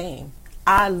been my theme.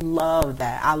 I love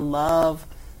that.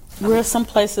 Where are some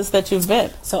places that you've been?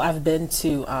 So I've been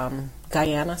to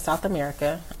Guyana, South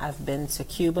America. I've been to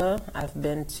Cuba. I've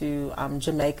been to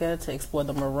Jamaica to explore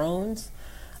the maroons.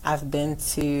 I've been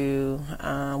to,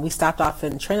 we stopped off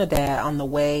in Trinidad on the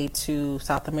way to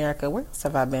South America. Where else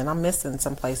have I been? I'm missing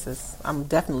some places. I'm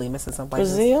definitely missing some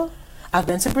places. Brazil? I've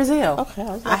been to Brazil. Okay.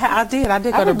 I did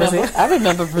go to Brazil. I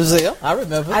remember Brazil.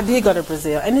 I did go to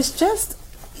Brazil. And it's just,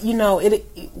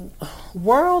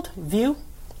 world view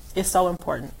is so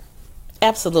important.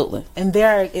 Absolutely. And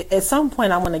at some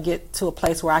point I want to get to a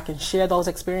place where I can share those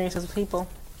experiences with people.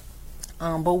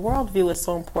 But worldview is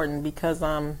so important because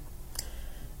I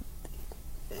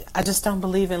just don't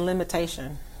believe in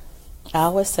limitation. I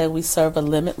always say we serve a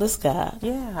limitless God.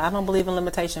 Yeah, I don't believe in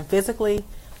limitation physically,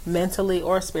 mentally,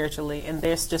 or spiritually. And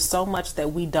there's just so much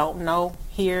that we don't know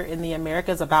here in the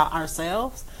Americas about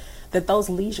ourselves, that those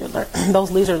leisure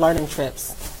learning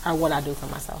trips are what I do for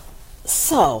myself.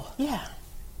 So, yeah,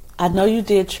 I know you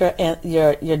did your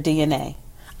DNA.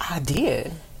 I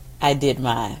did. I did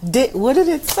mine. What did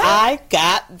it say? I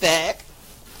got back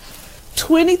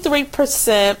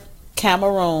 23%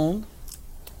 Cameroon,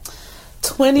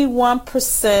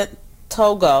 21%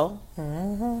 Togo,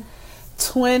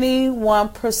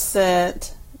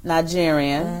 21%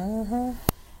 Nigerian.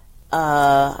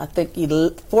 I think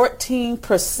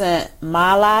 14%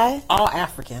 Malay. All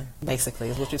African, basically,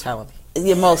 is what you're telling me.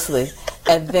 Yeah, mostly.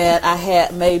 And then I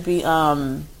had maybe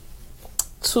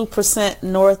 2%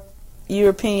 North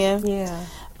European. Yeah.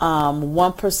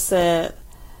 1%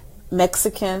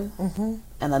 Mexican.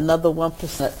 And another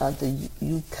 1% of the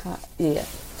Yukon. Yeah.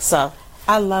 So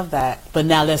I love that. But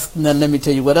now let me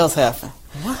tell you what else happened.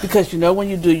 What? Because when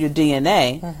you do your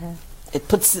DNA, it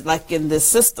puts it like in this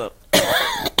system.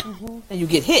 And you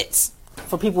get hits.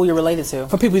 For people you're related to.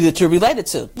 For people that you're related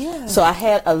to. Yeah. So I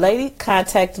had a lady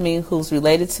contact me who's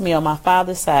related to me on my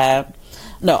father's side.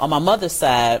 No, on my mother's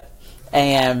side.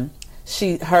 And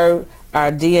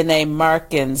our DNA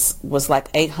markings was like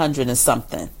 800 and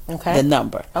something. Okay. The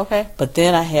number. Okay. But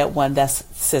then I had one that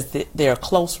says that they're a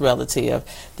close relative.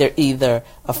 They're either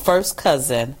a first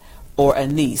cousin or a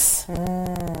niece.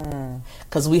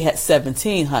 Because we had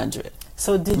 1,700.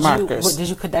 So did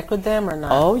you connect with them or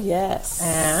not? Oh yes.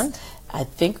 And I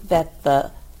think that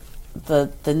the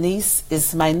niece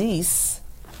is my niece.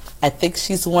 I think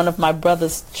she's one of my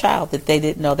brother's child that they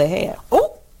didn't know they had.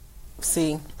 Oh,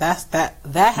 see, that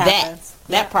happens.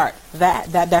 That part.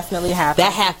 That definitely happens.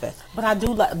 That happened. But I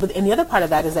do like. But and the other part of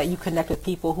that is that you connect with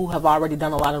people who have already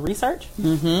done a lot of research,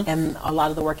 and a lot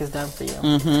of the work is done for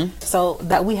you. So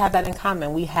that we have that in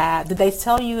common. Did they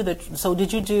tell you that? So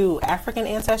did you do African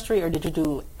Ancestry or did you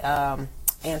do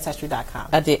Ancestry.com?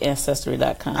 I did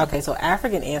Ancestry.com. Okay, so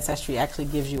African Ancestry actually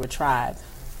gives you a tribe.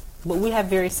 But we have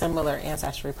very similar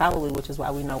ancestry, probably, which is why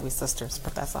we know we're sisters.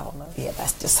 But that's all. Yeah,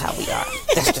 that's just how we are.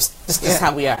 That's just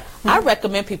how we are. I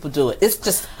recommend people do it. It's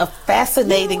just a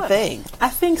fascinating thing. I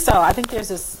think so. I think there's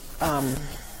this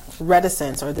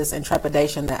reticence or this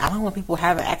intrepidation that I don't want people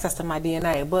having access to my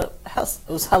DNA. But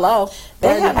hello,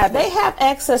 they have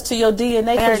access to your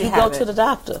DNA because you go to the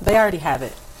doctor. They already have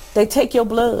it. They take your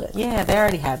blood. Yeah, they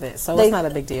already have it. So it's not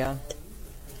a big deal.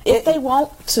 If they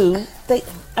want to,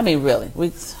 really.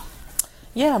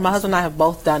 Yeah, my husband and I have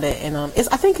both done it, and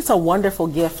I think it's a wonderful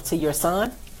gift to your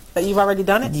son that you've already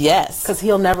done it. Yes, because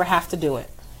he'll never have to do it.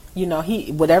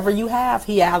 Whatever you have,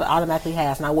 he automatically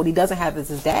has. Now, what he doesn't have is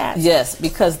his dad. Yes,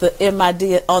 because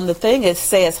on the thing it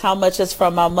says how much is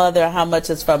from my mother, how much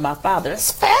is from my father.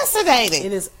 It's fascinating.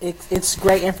 It is. It's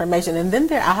great information. And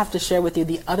then I have to share with you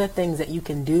the other things that you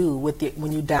can do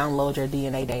when you download your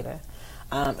DNA data.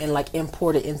 And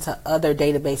import it into other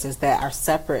databases that are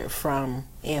separate from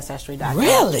Ancestry.com.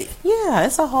 Really? Yeah,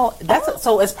 it's a whole.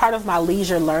 So it's part of my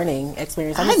leisure learning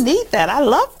experience. I need that. I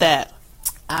love that.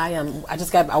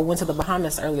 I went to the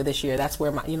Bahamas earlier this year. That's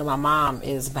where my mom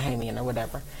is Bahamian or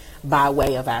whatever, by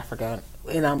way of Africa.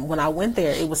 And when I went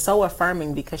there, it was so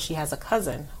affirming because she has a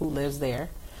cousin who lives there,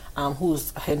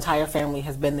 whose entire family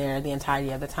has been there the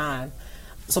entirety of the time.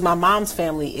 So my mom's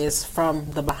family is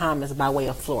from the Bahamas by way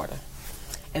of Florida.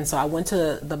 And so I went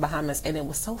to the Bahamas, and it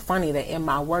was so funny that in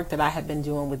my work that I had been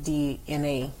doing with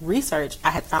DNA research,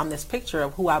 I had found this picture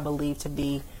of who I believe to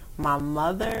be my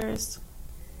mother's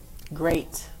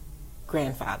great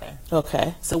grandfather.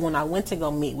 Okay. So when I went to go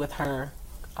meet with her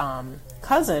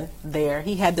cousin there,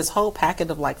 he had this whole packet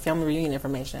of like family reunion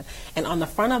information, and on the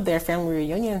front of their family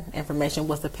reunion information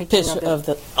was the picture of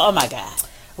the oh my God,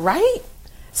 right?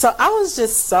 So I was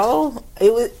just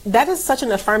that is such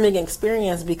an affirming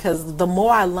experience, because the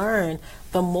more I learn,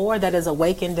 the more that is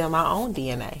awakened in my own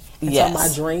DNA. And yes. So my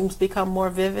dreams become more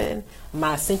vivid,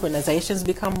 my synchronizations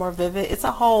become more vivid. It's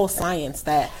a whole science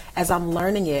that, as I'm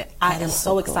learning it, I am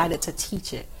so excited to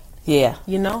teach it. Yeah.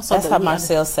 You know? So that's how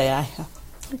Marcel say I am.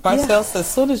 Marcel says,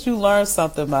 as soon as you learn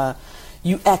something,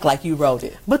 you act like you wrote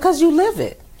it. Because you live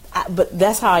it. But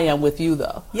that's how I am with you,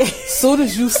 though. Yeah. Soon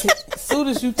as you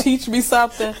teach me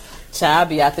something, child,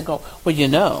 be out there going,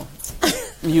 well,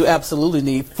 you absolutely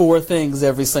need 4 things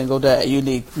every single day. You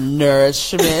need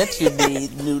nourishment. You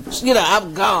need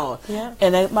I'm gone. Yeah.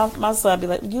 And then my son be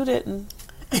like, you didn't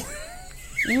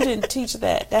teach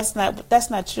that. That's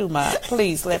not you, Ma.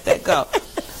 Please let that go.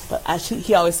 But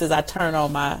he always says I turn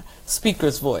on my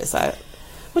speaker's voice.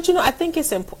 But I think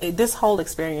it's important, this whole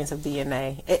experience of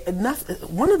DNA.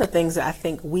 One of the things that I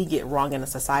think we get wrong in a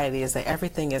society is that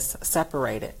everything is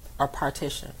separated or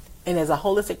partitioned. And as a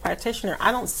holistic practitioner,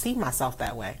 I don't see myself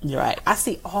that way. You're right. I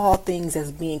see all things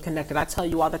as being connected. I tell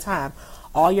you all the time,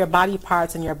 all your body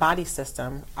parts and your body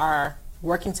system are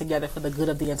working together for the good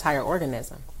of the entire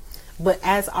organism. But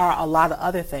as are a lot of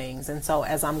other things. And so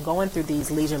as I'm going through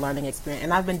these leisure learning experiences,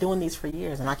 and I've been doing these for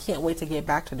years, and I can't wait to get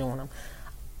back to doing them.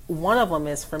 One of them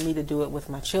is for me to do it with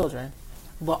my children,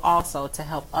 but also to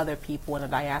help other people in the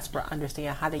diaspora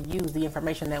understand how to use the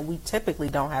information that we typically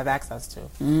don't have access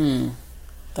to.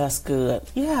 That's good.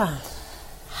 Yeah.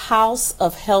 House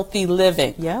of Healthy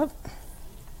Living. Yep.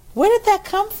 Where did that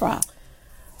come from?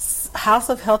 House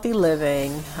of Healthy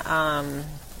Living.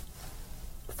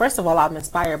 First of all, I'm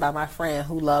inspired by my friend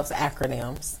who loves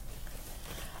acronyms.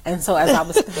 And so as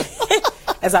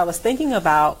I was thinking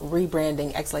about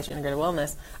rebranding Exhalation Integrated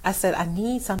Wellness, I said, I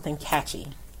need something catchy.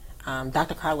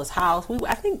 Dr. Karla's house.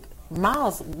 I think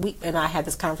Miles and I had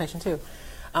this conversation too.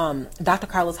 Dr.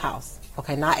 Karla's house.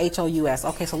 Okay, not HOUS.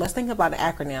 Okay, so let's think about the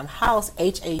acronym. House,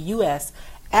 HAUS,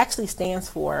 actually stands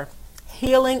for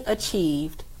Healing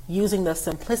Achieved Using the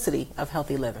Simplicity of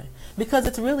Healthy Living. Because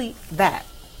it's really that.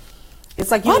 It's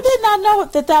like I did not know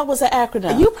that was an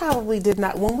acronym. You probably did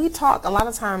not. When we talk, a lot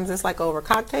of times it's like over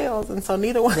cocktails, and so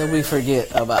neither one. Then we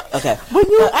forget about. Okay, but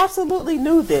you absolutely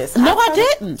knew this. No, I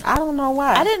didn't. I don't know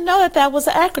why. I didn't know that was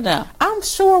an acronym. I'm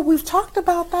sure we've talked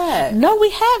about that. No, we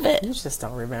haven't. You just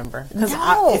don't remember.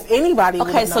 No. If anybody.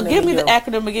 Okay, so give me the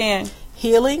acronym again.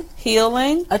 Healing.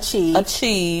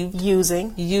 Achieve.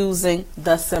 Using.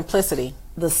 The simplicity.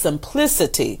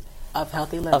 Of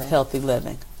healthy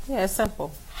living. Yeah, it's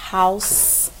simple.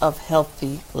 House of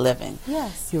Healthy Living.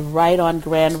 Yes. You're right on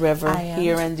Grand River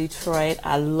here in Detroit.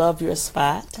 I love your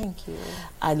spot. Thank you.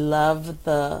 I love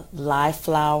the live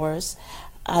flowers.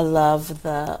 I love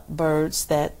the birds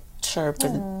that chirp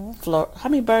and float. How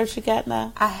many birds you got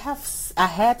now? I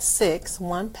had 6,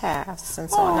 1 passed, and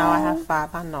so now I have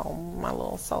 5. I know, my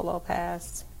little solo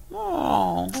passed.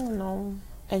 Oh. I don't know.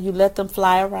 And you let them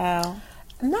fly around?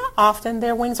 Not often.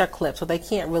 Their wings are clipped, so they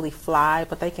can't really fly,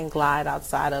 but they can glide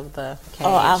outside of the cage.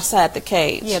 Oh, outside the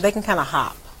cage. Yeah, they can kind of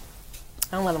hop.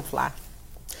 I don't let them fly.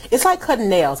 It's like cutting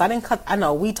nails. I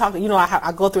know, we talk,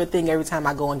 I go through a thing every time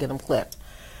I go and get them clipped.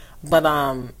 But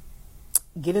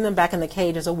getting them back in the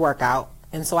cage is a workout,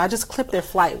 and so I just clip their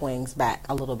flight wings back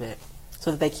a little bit so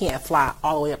that they can't fly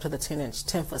all the way up to the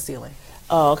 10-foot ceiling.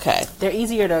 Oh, okay. They're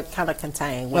easier to kind of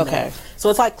contain. Okay. So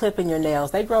it's like clipping your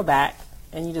nails. They grow back.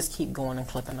 And you just keep going and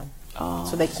clipping them. Oh.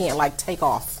 So they can't take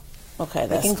off. Okay,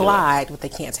 they can glide, but they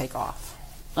can't take off.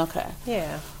 Okay.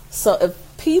 Yeah. So if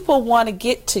people want to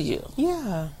get to you,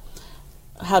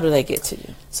 how do they get to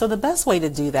you? So the best way to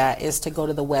do that is to go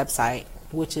to the website,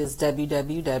 which is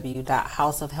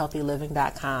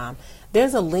www.houseofhealthyliving.com.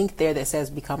 There's a link there that says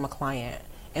become a client.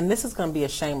 And this is going to be a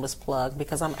shameless plug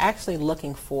because I'm actually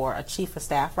looking for a chief of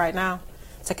staff right now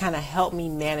to kind of help me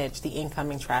manage the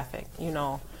incoming traffic,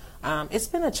 It's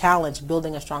been a challenge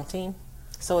building a strong team,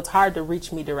 so it's hard to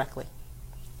reach me directly.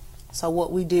 So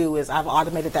what we do is I've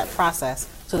automated that process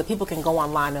so that people can go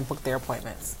online and book their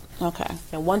appointments. Okay.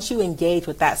 And once you engage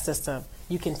with that system,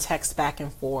 you can text back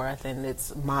and forth, and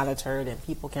it's monitored, and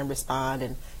people can respond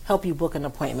and help you book an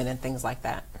appointment and things like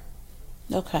that.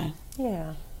 Okay.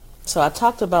 Yeah. So I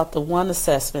talked about the one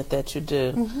assessment that you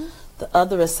do. The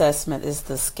other assessment is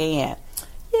the scan.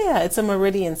 Yeah, it's a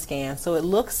meridian scan. So it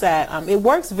looks at, it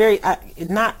works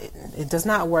it does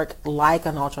not work like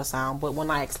an ultrasound, but when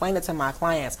I explain it to my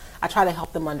clients, I try to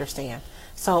help them understand.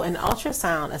 So an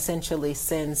ultrasound essentially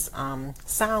sends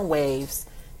sound waves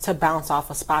to bounce off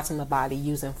of spots in the body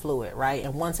using fluid, right?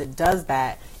 And once it does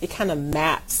that, it kind of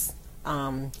maps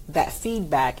that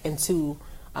feedback into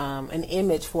an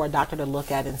image for a doctor to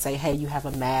look at and say, hey, you have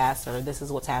a mass, or this is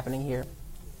what's happening here.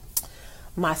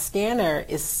 My scanner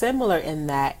is similar in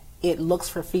that it looks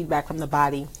for feedback from the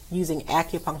body using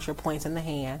acupuncture points in the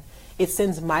hand. It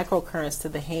sends microcurrents to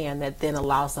the hand that then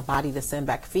allows the body to send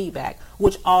back feedback,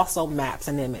 which also maps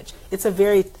an image. It's a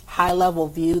very high-level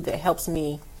view that helps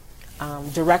me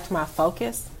direct my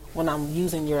focus when I'm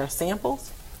using your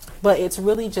samples, but it's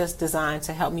really just designed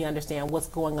to help me understand what's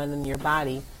going on in your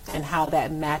body and how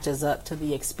that matches up to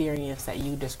the experience that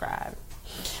you described.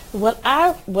 What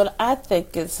I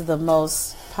think is the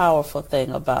most powerful thing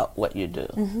about what you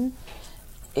do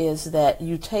is that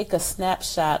you take a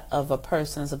snapshot of a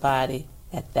person's body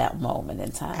at that moment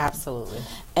in time. Absolutely.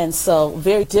 And so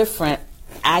very different,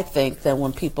 I think, than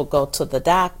when people go to the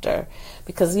doctor,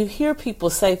 because you hear people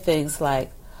say things like,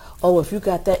 oh, if you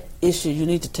got that issue, you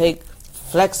need to take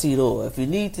flaxseed oil. If you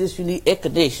need this, you need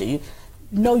echinacea.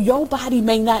 No, your body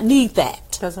may not need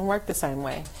that. Doesn't work the same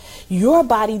way. Your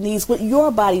body needs what your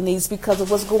body needs because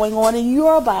of what's going on in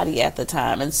your body at the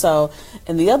time. And so,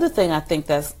 and the other thing I think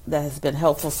that has been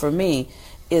helpful for me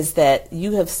is that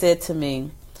you have said to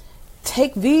me,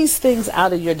 take these things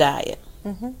out of your diet.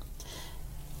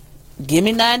 Give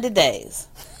me 90 days.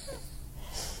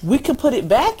 We can put it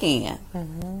back in,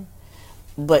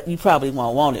 but you probably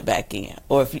won't want it back in.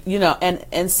 Or if you know,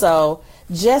 and so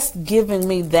just giving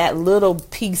me that little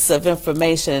piece of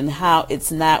information and how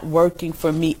it's not working for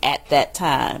me at that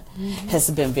time has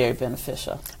been very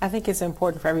beneficial. I think it's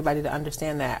important for everybody to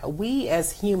understand that we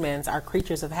as humans are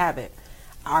creatures of habit.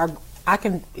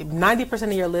 90%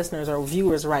 of your listeners or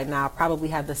viewers right now probably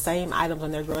have the same items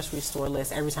on their grocery store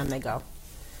list every time they go.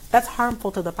 That's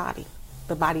harmful to the body.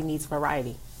 The body needs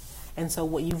variety. And so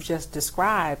what you've just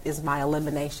described is my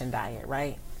elimination diet,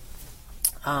 right?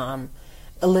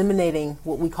 Eliminating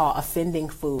what we call offending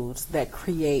foods that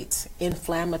create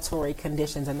inflammatory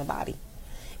conditions in the body.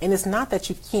 And it's not that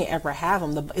you can't ever have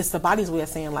them. It's the body's way of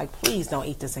saying, like, please don't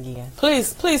eat this again.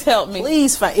 Please help me.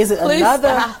 Please, is it please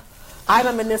another stop.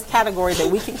 Item in this category that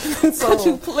we can consume? Could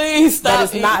you please stop?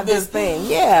 That is not this thing.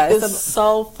 Yeah. It's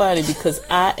so funny because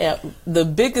I am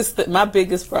my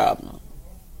biggest problem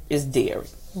is dairy.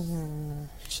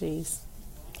 Cheese.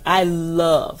 I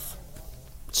love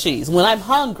cheese. When I'm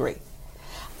hungry,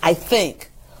 I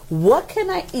think, what can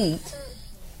I eat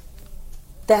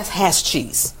that has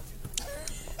cheese?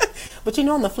 But you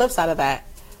know, on the flip side of that,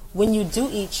 when you do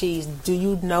eat cheese, do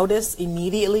you notice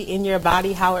immediately in your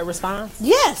body how it responds?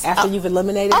 Yes. After you've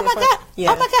eliminated it? Oh my God.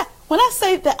 Yeah. Oh my God. When I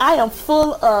say that I am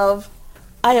full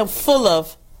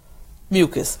of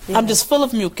mucus. Yeah. I'm just full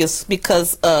of mucus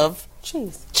because of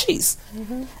cheese.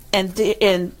 And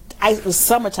it was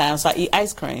summertime, so I eat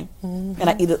ice cream, and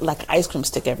I eat it like an ice cream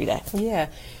stick every day. Yeah.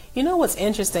 You know what's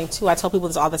interesting too? I tell people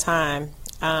this all the time.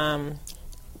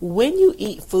 When you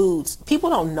eat foods, people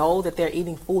don't know that they're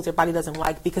eating foods their body doesn't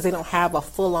like because they don't have a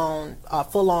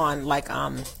full-on like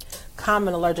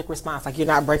common allergic response. Like you're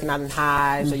not breaking out in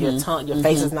hives or your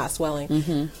face is not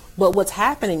swelling. But what's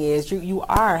happening is you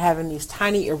are having these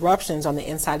tiny eruptions on the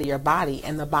inside of your body,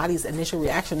 and the body's initial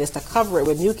reaction is to cover it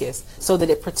with mucus so that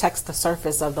it protects the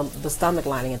surface of the stomach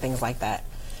lining and things like that.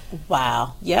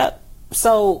 Wow. Yep.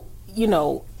 So, you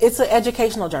know, it's an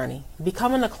educational journey.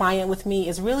 Becoming a client with me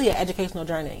is really an educational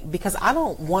journey because I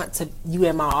don't want you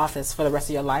in my office for the rest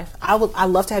of your life. I'd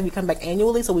love to have you come back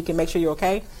annually so we can make sure you're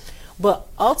okay. But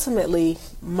ultimately,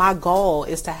 my goal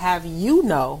is to have you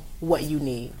know what you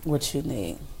need. What you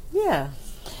need. Yeah.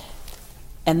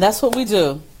 And that's what we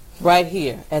do right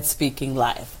here at Speaking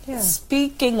Life. Yeah.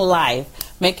 Speaking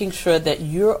Life, making sure that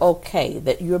you're okay,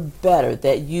 that you're better,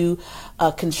 that you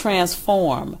can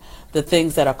transform the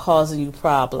things that are causing you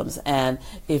problems. And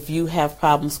if you have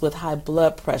problems with high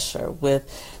blood pressure, with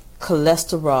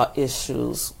cholesterol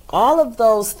issues, all of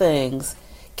those things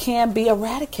can be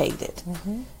eradicated.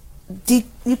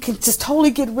 You can just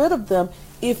totally get rid of them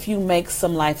if you make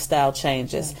some lifestyle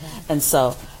changes. And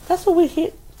so that's what we're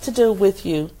here to do with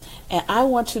you. And I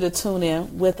want you to tune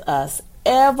in with us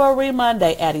every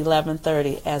Monday at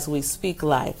 11:30 as we speak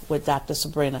life with Dr.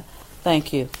 Sabrina,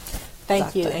 Thank you.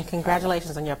 Thank you, and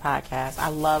congratulations on your podcast. I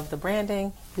love the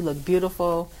branding. You look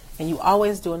beautiful, and you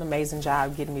always do an amazing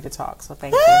job getting me to talk. So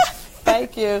thank you.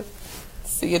 Thank you.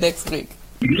 See you next week.